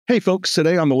Hey folks,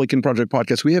 today on the Lincoln Project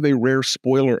podcast, we have a rare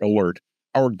spoiler alert.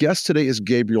 Our guest today is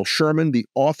Gabriel Sherman, the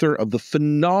author of the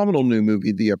phenomenal new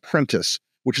movie, The Apprentice,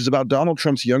 which is about Donald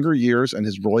Trump's younger years and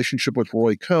his relationship with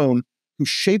Roy Cohn, who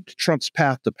shaped Trump's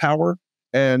path to power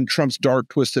and Trump's dark,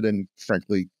 twisted, and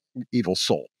frankly, evil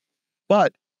soul.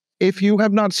 But if you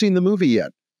have not seen the movie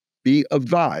yet, be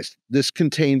advised, this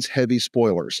contains heavy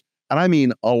spoilers. And I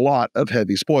mean a lot of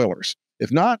heavy spoilers. If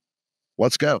not,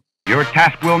 let's go. Your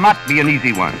task will not be an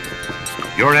easy one.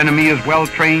 Your enemy is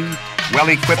well-trained,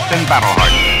 well-equipped, and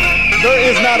battle-hardened. There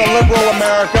is not a liberal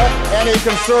America and a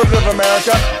conservative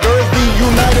America. There is the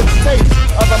United States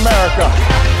of America.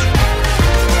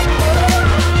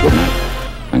 Good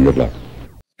night, and good luck.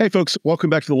 Hey folks,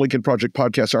 welcome back to the Lincoln Project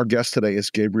podcast. Our guest today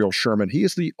is Gabriel Sherman. He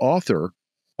is the author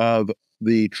of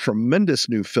the tremendous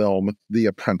new film, The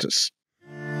Apprentice.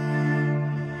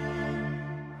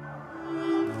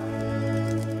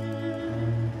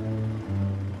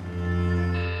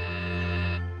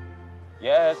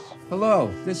 Yes.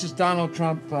 Hello, this is Donald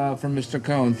Trump from Mr.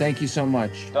 Cohn. Thank you so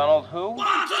much. Donald who? 1, 2,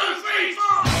 3,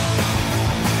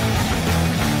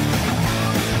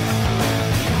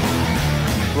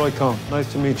 4! Roy Cohn,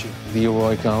 nice to meet you. You,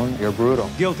 Roy Cohn, you're brutal.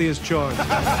 Guilty as charged.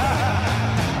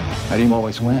 How do you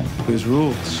always win? There's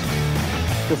rules.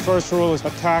 The first rule is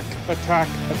attack, attack,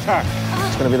 attack.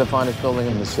 It's going to be the finest building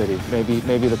in the city,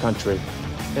 maybe the country,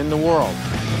 in the world.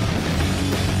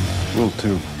 Rule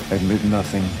 2, admit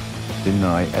nothing,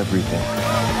 deny everything.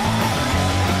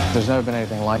 There's never been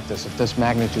anything like this, of this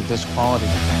magnitude, this quality.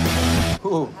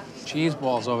 Ooh, cheese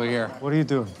balls over here. What are you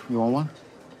doing? You want one?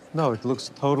 No, it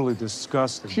looks totally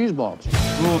disgusting. Cheese balls.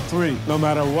 Rule 3, no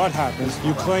matter what happens,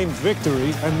 you claim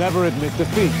victory and never admit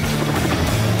defeat.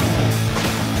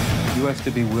 You have to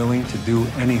be willing to do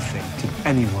anything to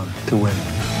anyone to win.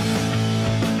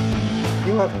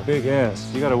 You have a big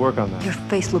ass. You gotta work on that. Your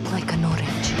face looked like an orange.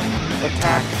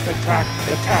 Attack, attack,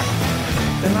 attack.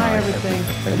 Deny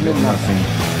everything. Admit nothing.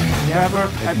 Never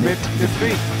admit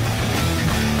defeat.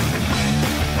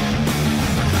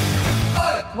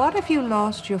 What if you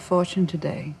lost your fortune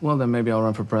today? Well, then maybe I'll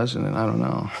run for president. I don't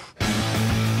know.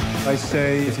 I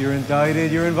say, if you're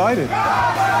indicted, you're invited.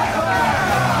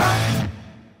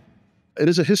 It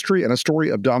is a history and a story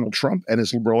of Donald Trump and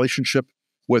his relationship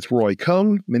with Roy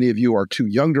Cohn. Many of you are too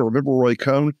young to remember Roy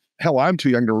Cohn. Hell, I'm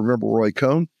too young to remember Roy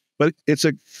Cohn. But it's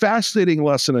a fascinating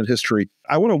lesson in history.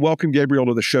 I want to welcome Gabriel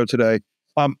to the show today.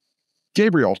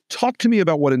 Gabriel, talk to me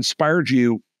about what inspired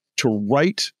you to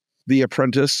write The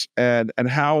Apprentice and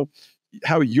how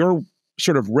your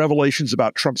sort of revelations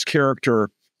about Trump's character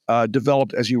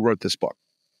developed as you wrote this book.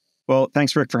 Well,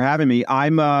 thanks, Rick, for having me.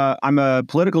 I'm a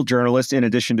political journalist in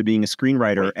addition to being a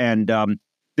screenwriter, and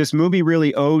this movie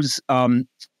really owes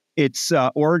its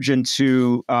origin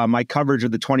to my coverage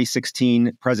of the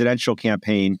 2016 presidential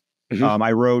campaign.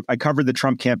 Mm-hmm. I covered the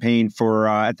Trump campaign for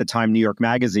at the time New York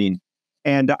Magazine,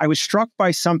 and I was struck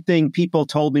by something people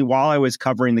told me while I was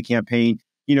covering the campaign.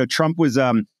 You know, Trump was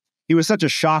he was such a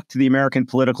shock to the American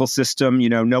political system. You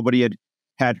know, nobody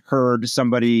had heard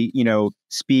somebody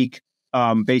speak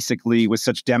basically with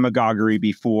such demagoguery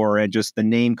before, and just the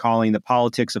name calling, the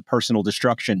politics of personal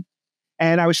destruction.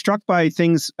 And I was struck by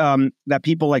things that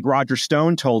people like Roger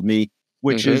Stone told me,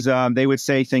 which is they would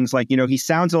say things like, he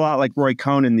sounds a lot like Roy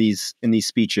Cohn in these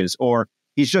speeches, or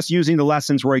he's just using the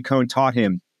lessons Roy Cohn taught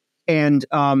him. And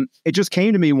it just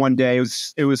came to me one day.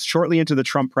 It was shortly into the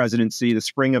Trump presidency, the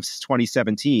spring of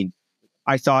 2017.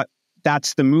 I thought,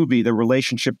 that's the movie, the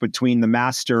relationship between the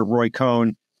master, Roy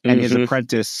Cohn, and his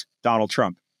apprentice, Donald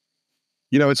Trump.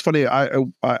 It's funny.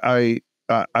 I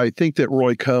think that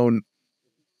Roy Cohn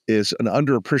is an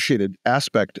underappreciated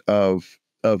aspect of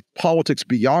politics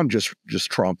beyond just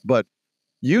Trump. But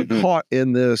you caught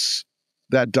in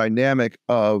that dynamic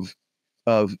of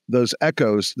those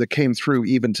echoes that came through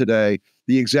even today,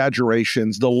 the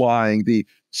exaggerations, the lying, the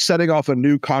setting off a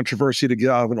new controversy to get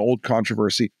out of an old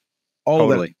controversy.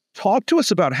 All of that. Talk to us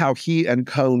about how he and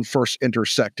Cohn first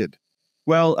intersected.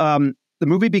 Well, the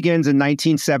movie begins in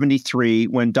 1973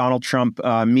 when Donald Trump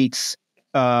meets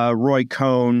Roy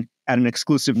Cohn at an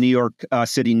exclusive New York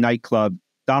City nightclub.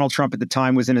 Donald Trump at the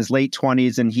time was in his late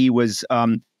 20s, and he was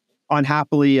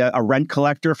unhappily a rent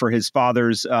collector for his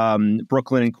father's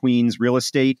Brooklyn and Queens real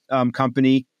estate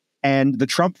company. And the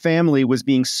Trump family was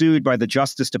being sued by the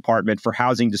Justice Department for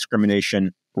housing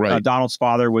discrimination. Right. Donald's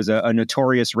father was a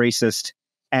notorious racist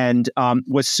and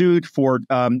was sued for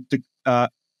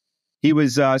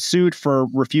sued for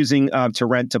refusing to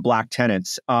rent to black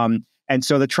tenants. And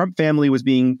so the Trump family was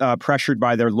being pressured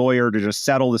by their lawyer to just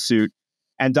settle the suit.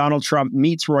 And Donald Trump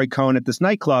meets Roy Cohn at this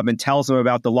nightclub and tells him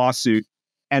about the lawsuit.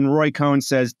 And Roy Cohn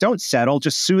says, don't settle,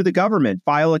 just sue the government,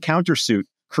 file a countersuit,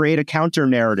 create a counter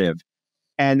narrative.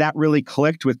 And that really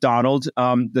clicked with Donald.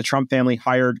 The Trump family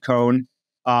hired Cohn,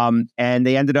 and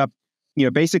they ended up,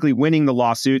 basically winning the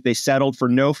lawsuit. They settled for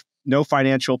no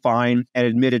financial fine and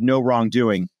admitted no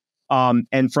wrongdoing.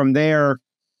 And from there,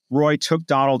 Roy took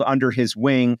Donald under his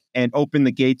wing and opened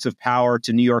the gates of power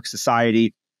to New York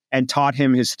society and taught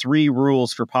him his 3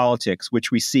 rules for politics,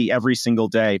 which we see every single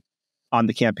day on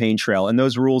the campaign trail. And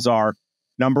those rules are,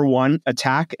 number 1,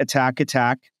 attack, attack,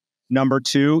 attack. Number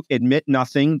 2, admit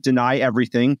nothing, deny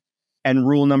everything. And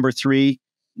rule number 3,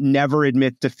 never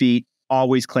admit defeat,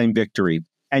 always claim victory.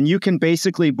 And you can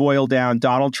basically boil down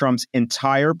Donald Trump's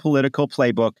entire political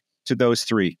playbook to those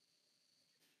 3.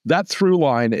 That through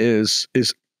line is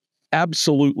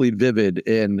absolutely vivid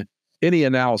in any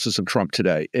analysis of Trump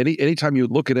today. Anytime you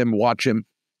look at him, watch him,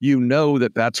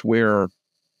 that's where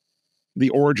the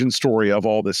origin story of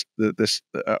all this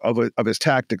of his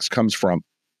tactics comes from.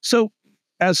 So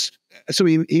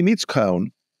he meets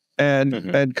Cohn,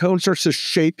 and Cohn starts to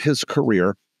shape his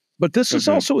career. But this is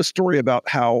also a story about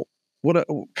what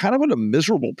a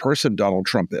miserable person Donald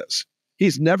Trump is.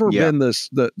 He's never been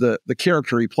the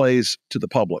character he plays to the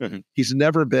public. He's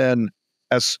never been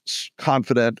as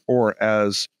confident or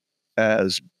as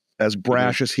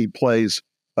brash as he plays,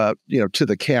 to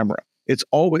the camera. It's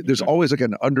always there's always like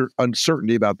an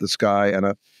uncertainty about this guy.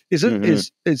 And is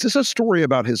this a story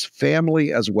about his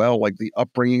family as well, like the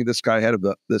upbringing this guy had of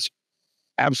this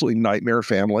absolutely nightmare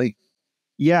family?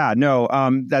 Yeah, no,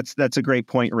 that's a great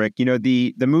point, Rick.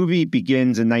 The movie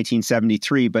begins in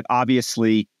 1973, but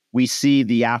obviously we see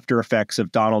the after effects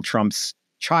of Donald Trump's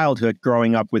childhood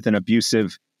growing up with an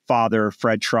abusive father,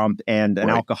 Fred Trump, and an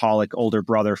alcoholic older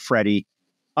brother, Freddie.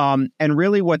 And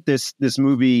really what this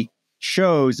movie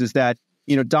shows is that,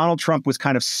 Donald Trump was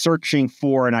kind of searching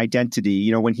for an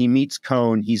identity. When he meets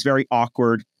Cohn, he's very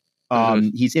awkward.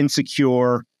 He's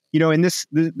insecure. And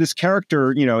this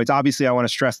character, it's obviously, I want to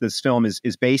stress this film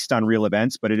is based on real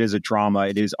events, but it is a drama.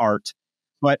 It is art.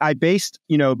 But I based,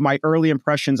 my early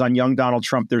impressions on young Donald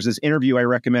Trump. There's this interview I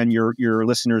recommend your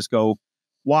listeners go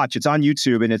watch. It's on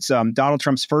YouTube, and it's Donald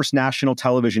Trump's first national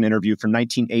television interview from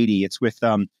 1980. It's with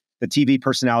the TV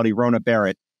personality Rona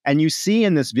Barrett. And you see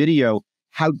in this video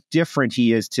how different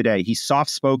he is today. He's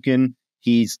soft-spoken.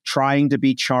 He's trying to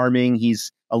be charming.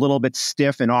 He's a little bit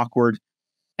stiff and awkward.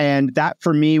 And that,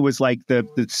 for me, was like the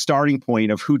starting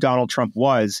point of who Donald Trump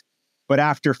was. But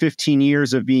after 15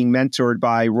 years of being mentored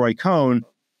by Roy Cohn,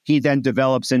 he then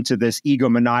develops into this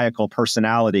egomaniacal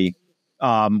personality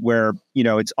where,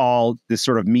 it's all this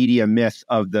sort of media myth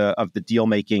of the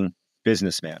deal-making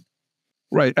businessman.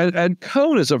 Right. And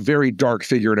Cohn is a very dark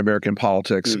figure in American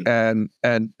politics. And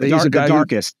he's the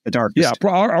darkest. Yeah,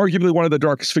 arguably one of the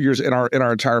darkest figures in our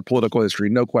entire political history,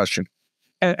 no question.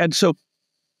 And so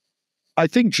I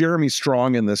think Jeremy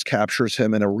Strong in this captures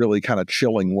him in a really kind of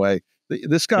chilling way.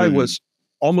 This guy was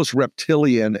almost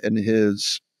reptilian in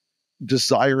his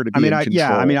desire to be in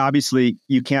control. Obviously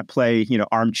you can't play,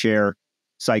 armchair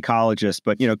psychologist,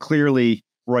 but, clearly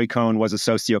Roy Cohn was a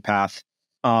sociopath.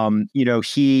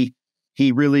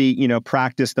 He really,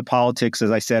 practiced the politics,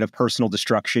 as I said, of personal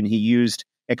destruction. He used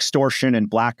extortion and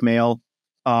blackmail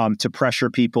to pressure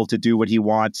people to do what he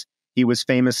wants. He was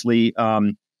famously,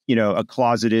 a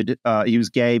closeted, he was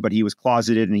gay, but he was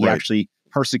closeted, and he actually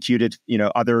persecuted,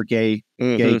 other gay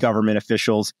government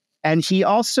officials. And he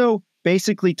also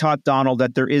basically taught Donald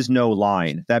that there is no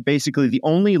line, that basically the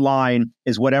only line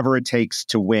is whatever it takes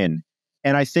to win.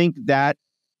 And I think that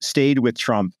stayed with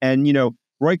Trump. And,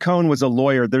 Roy Cohn was a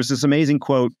lawyer. There's this amazing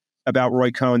quote about Roy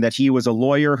Cohn that he was a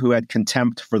lawyer who had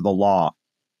contempt for the law.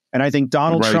 And I think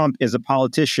Donald Trump is a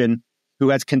politician who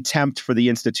has contempt for the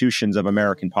institutions of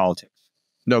American politics.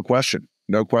 No question.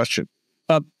 No question.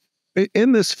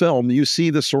 In this film, you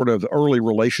see the sort of early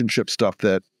relationship stuff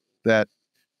that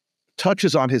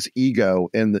touches on his ego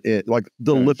and like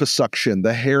the liposuction,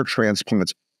 the hair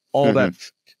transplants, all that.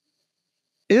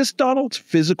 Is Donald's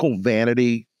physical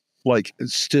vanity like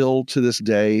still to this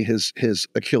day his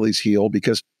Achilles heel?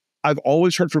 Because I've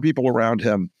always heard from people around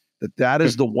him that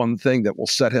is the one thing that will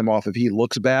set him off if he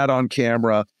looks bad on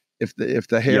camera, if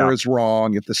the hair is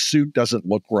wrong, if the suit doesn't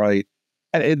look right.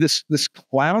 And this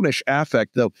clownish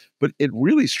affect, though, but it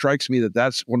really strikes me that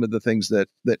that's one of the things that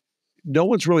no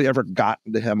one's really ever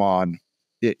gotten to him on,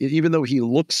 even though he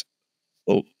looks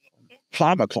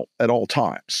comical at all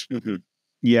times.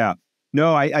 Yeah.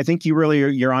 No, I think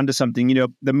you're onto something.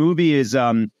 The movie is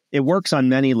it works on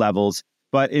many levels,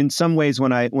 but in some ways,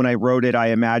 when I wrote it, I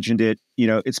imagined it.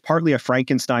 It's partly a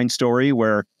Frankenstein story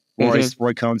where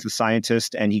Roy Cohn's the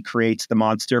scientist and he creates the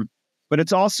monster, but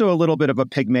it's also a little bit of a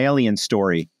Pygmalion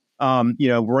story.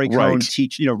 Roy Cohn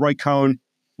Roy Cohn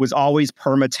was always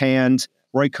permatanned.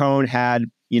 Roy Cohn had,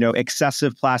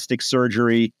 excessive plastic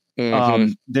surgery.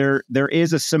 There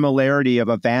is a similarity of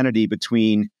a vanity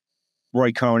between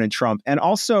Roy Cohn and Trump. And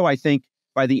also, I think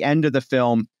by the end of the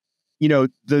film,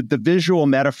 the visual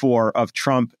metaphor of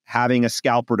Trump having a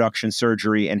scalp reduction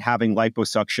surgery and having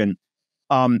liposuction,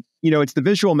 it's the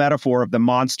visual metaphor of the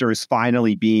monster is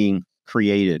finally being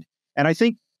created. And I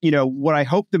think, what I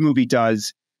hope the movie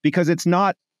does, because it's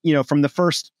not, from the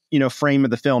first, frame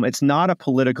of the film, it's not a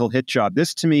political hit job.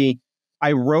 This, to me,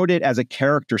 I wrote it as a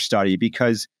character study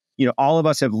because, all of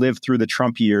us have lived through the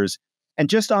Trump years. And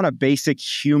just on a basic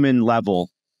human level,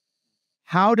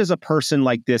 how does a person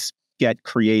like this get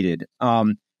created?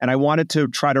 And I wanted to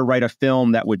try to write a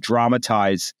film that would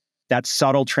dramatize that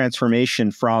subtle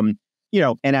transformation from,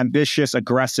 an ambitious,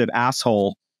 aggressive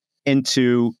asshole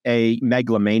into a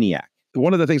megalomaniac.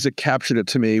 One of the things that captured it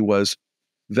to me was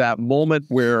that moment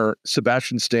where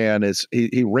Sebastian Stan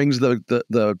he rings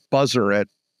the buzzer at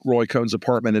Roy Cohn's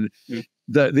apartment, and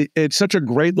it's such a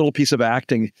great little piece of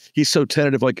acting. He's so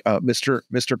tentative, like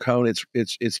Mr. Cohn,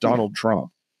 it's Donald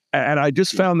Trump, and I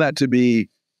just found that to be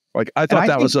like, I thought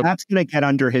that's going to get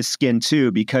under his skin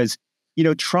too, because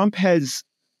Trump has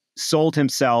sold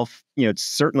himself,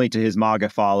 certainly to his MAGA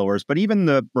followers, but even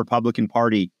the Republican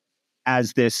Party,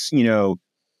 as this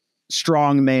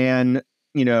strong man,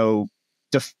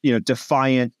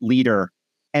 defiant leader.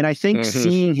 And I think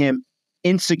seeing him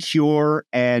insecure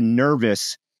and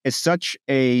nervous is such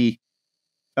a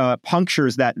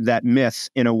punctures that myth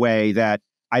in a way that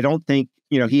I don't think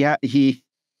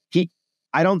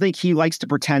I don't think he likes to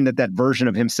pretend that version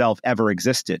of himself ever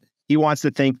existed. He wants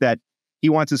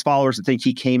his followers to think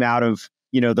he came out of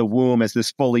the womb as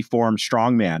this fully formed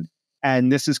strongman,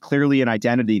 and this is clearly an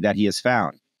identity that he has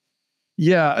found.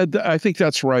 Yeah, I think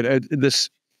that's right.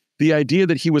 The idea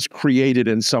that he was created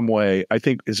in some way, I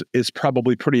think, is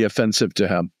probably pretty offensive to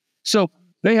him. So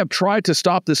they have tried to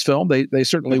stop this film. They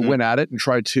certainly went at it and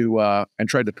tried to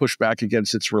push back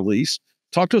against its release.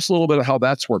 Talk to us a little bit of how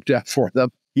that's worked out for them.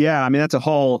 Yeah, I mean, that's a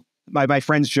whole. My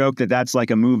friends joke that's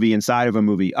like a movie inside of a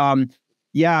movie.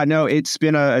 It's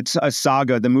been a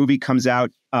saga. The movie comes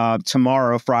out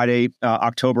tomorrow, Friday,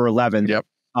 October 11th. Yep.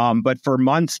 But for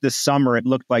months this summer, it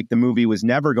looked like the movie was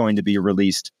never going to be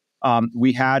released.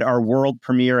 We had our world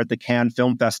premiere at the Cannes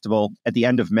Film Festival at the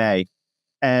end of May,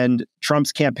 and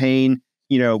Trump's campaign,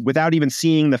 without even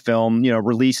seeing the film,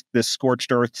 released this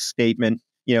scorched earth statement,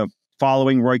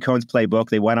 following Roy Cohn's playbook.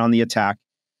 They went on the attack.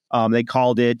 They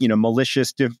called it,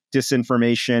 malicious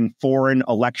disinformation, foreign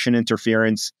election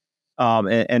interference,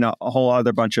 and a whole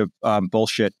other bunch of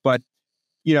bullshit. But,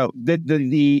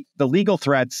 the legal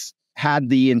threats had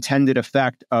the intended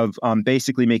effect of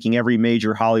basically making every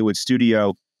major Hollywood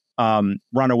studio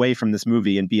run away from this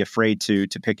movie and be afraid to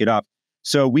pick it up.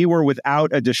 So we were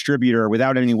without a distributor,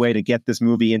 without any way to get this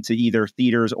movie into either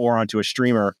theaters or onto a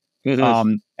streamer. And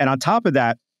on top of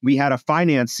that, we had a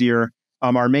financier.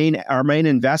 Our main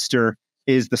investor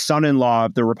is the son-in-law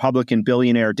of the Republican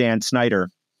billionaire Dan Snyder,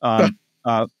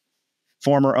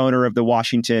 former owner of the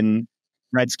Washington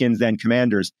Redskins, then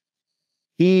Commanders.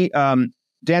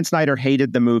 Dan Snyder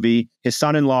hated the movie. His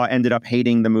son-in-law ended up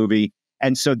hating the movie.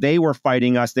 And so they were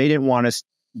fighting us. They didn't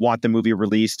want the movie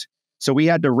released. So we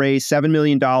had to raise $7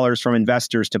 million from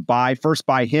investors to first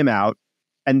buy him out,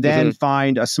 and then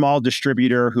find a small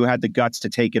distributor who had the guts to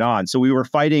take it on. So we were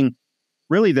fighting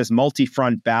really this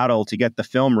multi-front battle to get the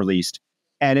film released.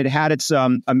 And it had its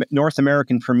North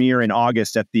American premiere in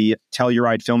August at the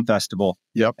Telluride Film Festival.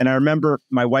 Yep. And I remember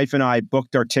my wife and I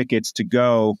booked our tickets to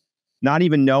go, not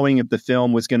even knowing if the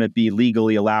film was going to be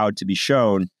legally allowed to be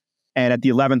shown. And at the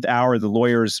 11th hour, the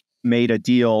lawyers made a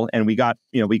deal, and we got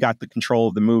the control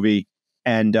of the movie.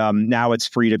 And now it's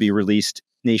free to be released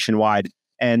nationwide.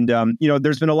 And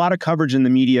there's been a lot of coverage in the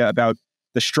media about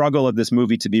the struggle of this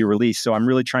movie to be released. So I'm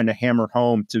really trying to hammer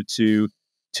home to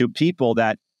people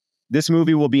that this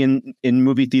movie will be in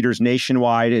movie theaters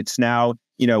nationwide. It's now,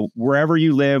 wherever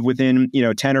you live within,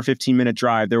 10 or 15 minute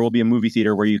drive, there will be a movie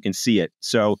theater where you can see it.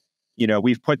 So,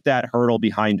 we've put that hurdle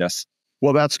behind us.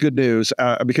 Well, that's good news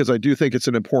because I do think it's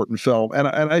an important film. And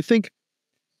I think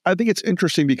it's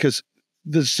interesting because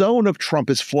the zone of Trump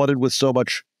is flooded with so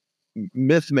much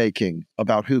myth making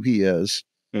about who he is.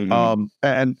 And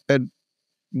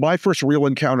my first real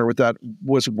encounter with that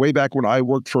was way back when I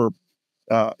worked for,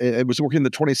 it was working in the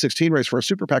 2016 race for a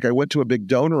super PAC. I went to a big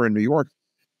donor in New York,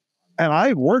 and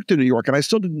I worked in New York, and I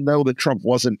still didn't know that Trump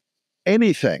wasn't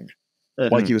anything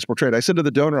like he was portrayed. I said to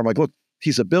the donor, I'm like, look,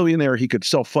 he's a billionaire. He could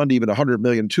self-fund even $100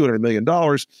 million, $200 million.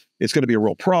 It's going to be a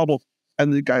real problem.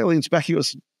 And the guy leans back, he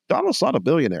goes, Donald's not a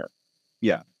billionaire.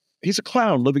 Yeah. He's a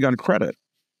clown living on credit.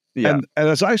 Yeah. And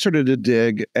as I started to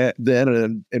dig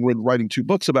then and when writing 2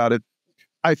 books about it,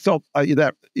 I felt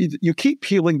that you keep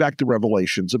peeling back the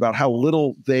revelations about how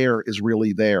little there is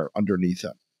really there underneath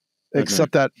him,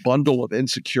 except that bundle of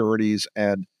insecurities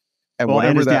and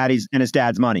his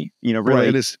dad's money,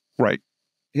 really.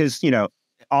 His,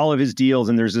 all of his deals.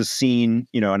 And there's a scene,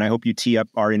 and I hope you tee up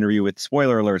our interview with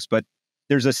spoiler alerts, but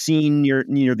there's a scene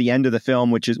near the end of the film,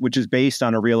 which is based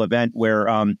on a real event where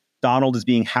Donald is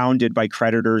being hounded by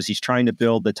creditors. He's trying to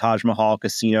build the Taj Mahal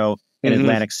casino in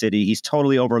Atlantic City. He's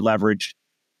totally over leveraged.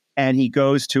 And he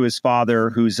goes to his father,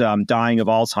 who's dying of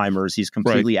Alzheimer's. He's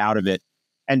completely out of it.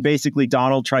 And basically,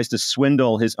 Donald tries to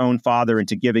swindle his own father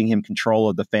into giving him control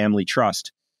of the family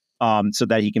trust so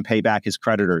that he can pay back his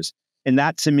creditors. And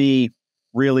that, to me,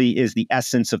 really is the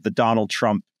essence of the Donald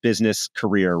Trump business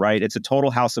career, right? It's a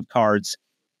total house of cards,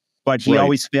 but he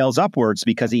always fails upwards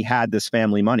because he had this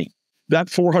family money. That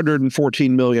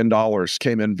 $414 million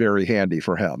came in very handy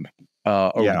for him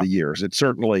over the years. It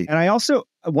certainly... And I also...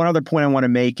 One other point I want to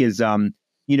make is,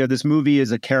 this movie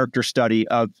is a character study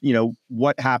of,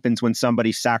 what happens when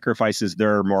somebody sacrifices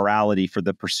their morality for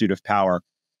the pursuit of power.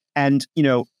 And,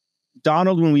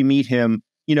 Donald, when we meet him,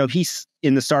 he's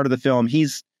in the start of the film,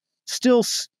 he's still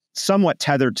somewhat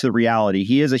tethered to reality.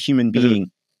 He is a human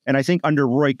being. And I think under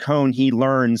Roy Cohn, he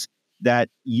learns that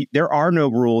there are no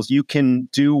rules. You can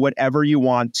do whatever you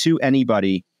want to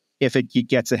anybody if it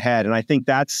gets ahead. And I think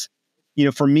that's,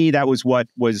 for me, that was what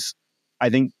was... I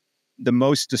think the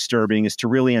most disturbing is to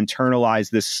really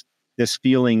internalize this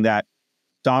feeling that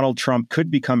Donald Trump could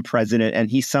become president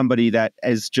and he's somebody that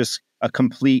is just a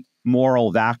complete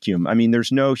moral vacuum. I mean,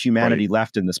 there's no humanity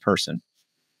left in this person.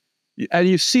 And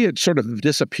you see it sort of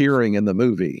disappearing in the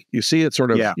movie. You see it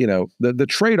sort of, the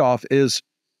trade-off is,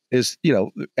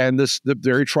 and the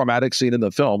very traumatic scene in the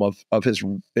film of his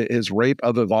rape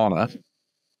of Ivana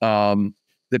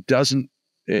that doesn't,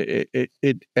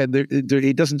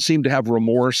 he doesn't seem to have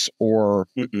remorse or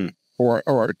to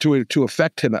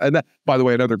affect him. And that, by the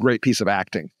way, another great piece of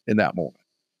acting in that moment.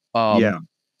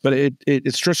 But it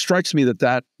just strikes me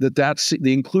that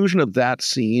the inclusion of that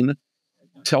scene,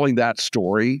 telling that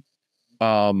story,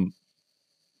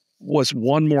 was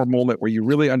one more moment where you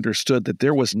really understood that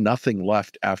there was nothing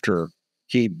left after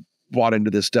he bought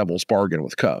into this devil's bargain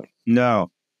with Cohn.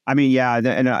 No, I mean,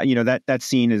 that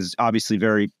scene is obviously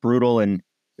very brutal and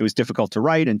it was difficult to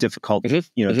write and difficult,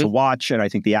 to watch. And I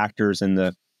think the actors and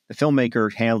the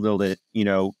filmmaker handled it,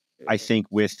 I think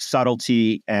with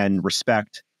subtlety and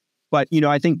respect. But,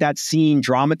 I think that scene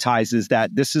dramatizes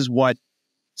that this is what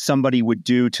somebody would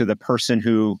do to the person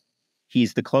who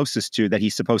he's the closest to, that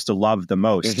he's supposed to love the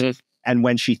most. And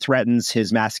when she threatens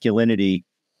his masculinity,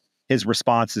 his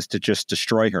response is to just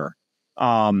destroy her.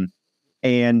 That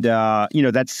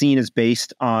scene is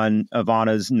based on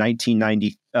Ivana's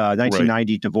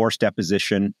 1990 divorce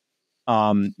deposition,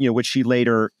 which she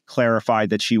later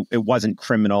clarified that it wasn't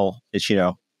criminal,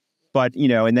 but,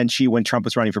 and then she, when Trump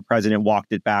was running for president,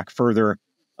 walked it back further.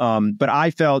 But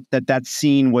I felt that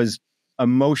scene was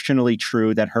emotionally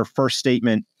true, that her first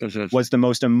statement was the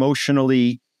most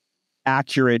emotionally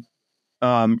accurate,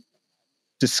 most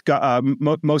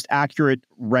accurate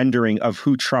rendering of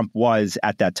who Trump was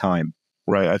at that time.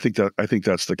 Right. I think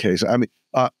that's the case. I mean,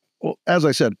 well, as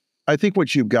I said, I think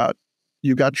what you got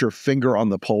your finger on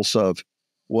the pulse of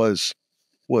was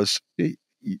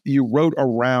you wrote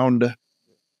around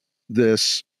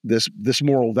this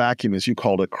moral vacuum, as you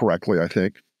called it correctly, I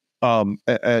think,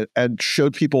 and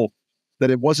showed people that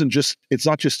it's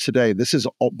not just today. This has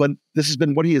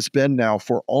been what he has been now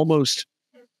for almost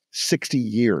 60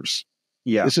 years.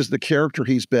 Yeah. This is the character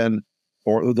he's been,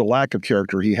 or the lack of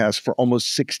character he has, for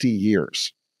almost 60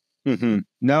 years.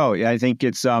 No, I think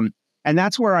it's, and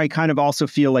that's where I kind of also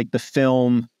feel like the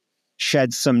film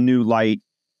sheds some new light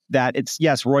that it's,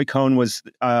 yes, Roy Cohn was,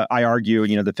 I argue,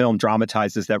 the film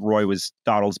dramatizes that Roy was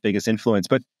Donald's biggest influence,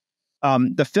 but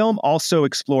the film also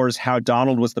explores how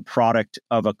Donald was the product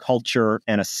of a culture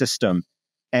and a system.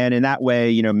 And in that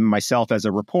way, myself as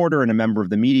a reporter and a member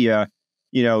of the media,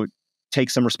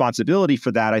 take some responsibility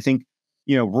for that. I think,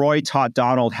 Roy taught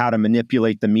Donald how to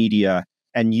manipulate the media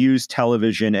and use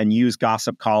television and use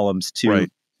gossip columns to,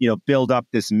 build up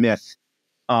this myth.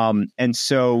 And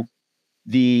so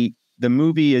the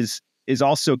movie is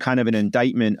also kind of an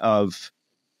indictment of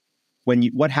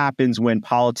what happens when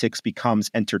politics becomes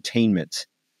entertainment.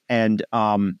 And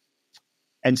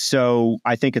so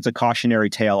I think it's a cautionary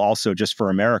tale also just for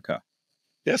America.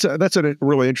 That's a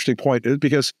really interesting point,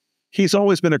 because he's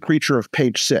always been a creature of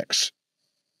Page Six.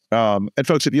 And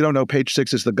folks, if you don't know, Page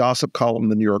Six is the gossip column in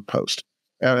the New York Post.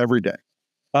 every day.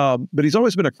 But he's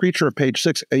always been a creature of Page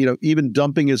Six, even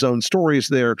dumping his own stories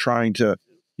there, trying to,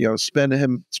 spend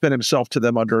himself to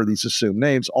them under these assumed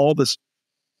names, all this.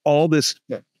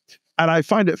 And I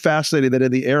find it fascinating that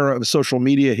in the era of social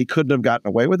media, he couldn't have gotten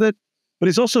away with it, but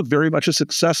he's also very much a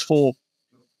successful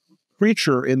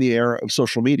creature in the era of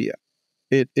social media.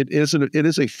 It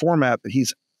is a format that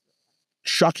he's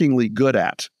shockingly good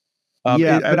at.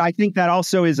 But I think that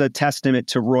also is a testament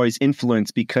to Roy's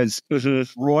influence, because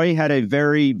Roy had a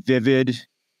very vivid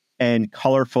and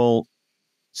colorful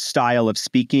style of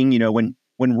speaking.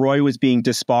 When Roy was being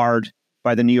disbarred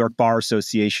by the New York Bar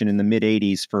Association in the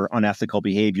mid-'80s for unethical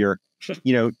behavior,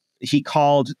 he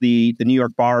called the New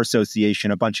York Bar Association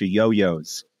a bunch of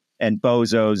yo-yos and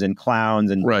bozos and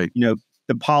clowns and,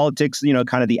 the politics,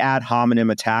 kind of the ad hominem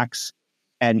attacks.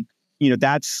 And,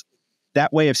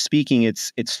 that way of speaking,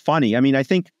 it's funny. I mean, I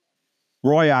think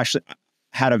Roy actually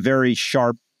had a very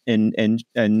sharp and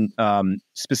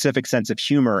specific sense of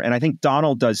humor. And I think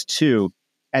Donald does too.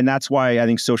 And that's why I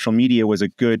think social media was a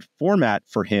good format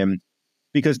for him,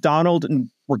 because Donald,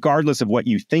 regardless of what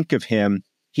you think of him,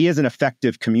 he is an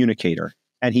effective communicator,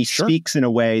 and he speaks in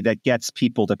a way that gets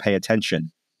people to pay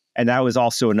attention. And that was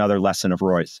also another lesson of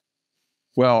Roy's.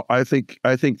 Well, I think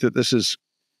that this is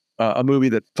a movie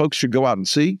that folks should go out and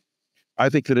see. I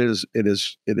think that it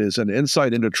is an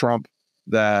insight into Trump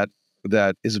that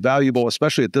is valuable,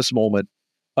 especially at this moment.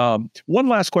 One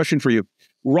last question for you.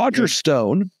 Roger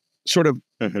Stone, sort of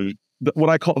who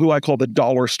I call the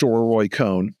dollar store Roy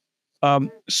Cohn,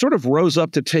 sort of rose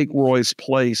up to take Roy's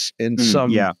place in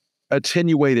some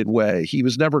attenuated way. He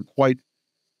was never quite,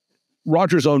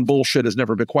 Roger's own bullshit has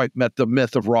never been quite met the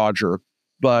myth of Roger,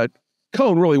 but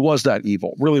Cohn really was that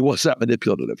evil, really was that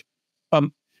manipulative.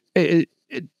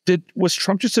 Was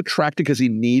Trump just attracted because he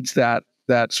needs that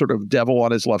sort of devil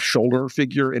on his left shoulder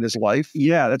figure in his life?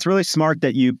 Yeah, that's really smart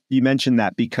that you mentioned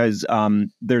that, because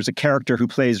there's a character who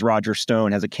plays Roger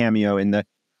Stone, has a cameo in the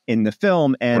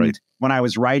film, and when I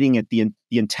was writing it, the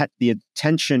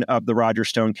intention of the Roger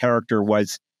Stone character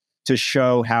was to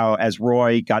show how, as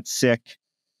Roy got sick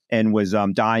and was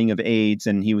dying of AIDS,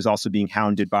 and he was also being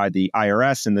hounded by the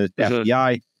IRS and the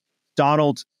FBI,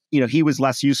 Donald, he was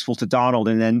less useful to Donald,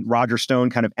 and then Roger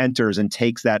Stone kind of enters and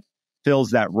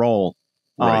fills that role.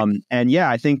 And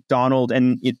I think Donald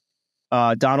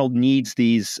needs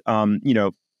these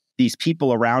these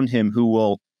people around him who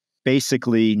will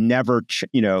basically never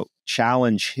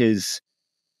challenge his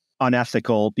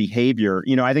unethical behavior.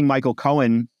 I think Michael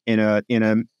Cohen in a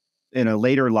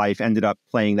later life ended up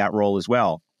playing that role as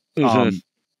well.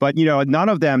 But none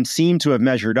of them seem to have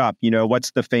measured up.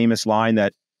 What's the famous line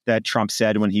that Trump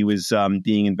said when he was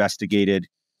being investigated?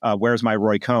 Where's my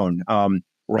Roy Cohn? And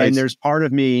there's part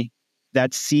of me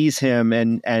that sees him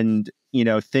and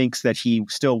thinks that he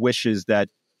still wishes that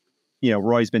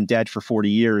Roy's been dead for 40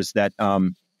 years, that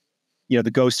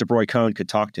the ghost of Roy Cohn could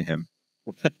talk to him.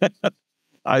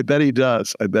 I bet he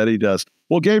does.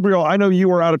 Well, Gabriel, I know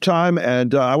you are out of time,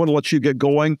 and I want to let you get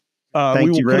going. We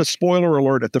will put a spoiler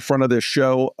alert at the front of this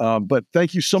show, but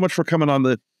thank you so much for coming on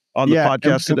the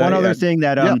podcast today. One other thing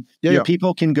that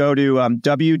people can go to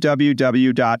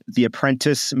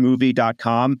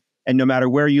www.theapprenticemovie.com, and no matter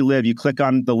where you live, you click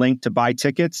on the link to buy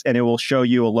tickets, and it will show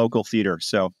you a local theater.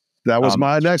 So that was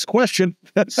my next question.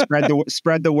 spread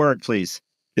the word, please.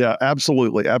 Yeah,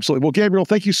 absolutely. Well, Gabriel,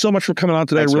 thank you so much for coming on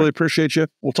today. Thanks, I really appreciate you.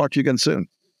 We'll talk to you again soon.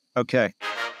 Okay.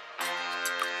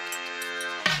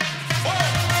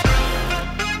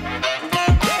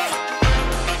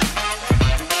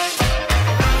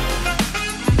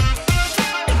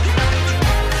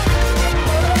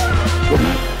 Good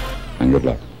night and good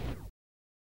luck.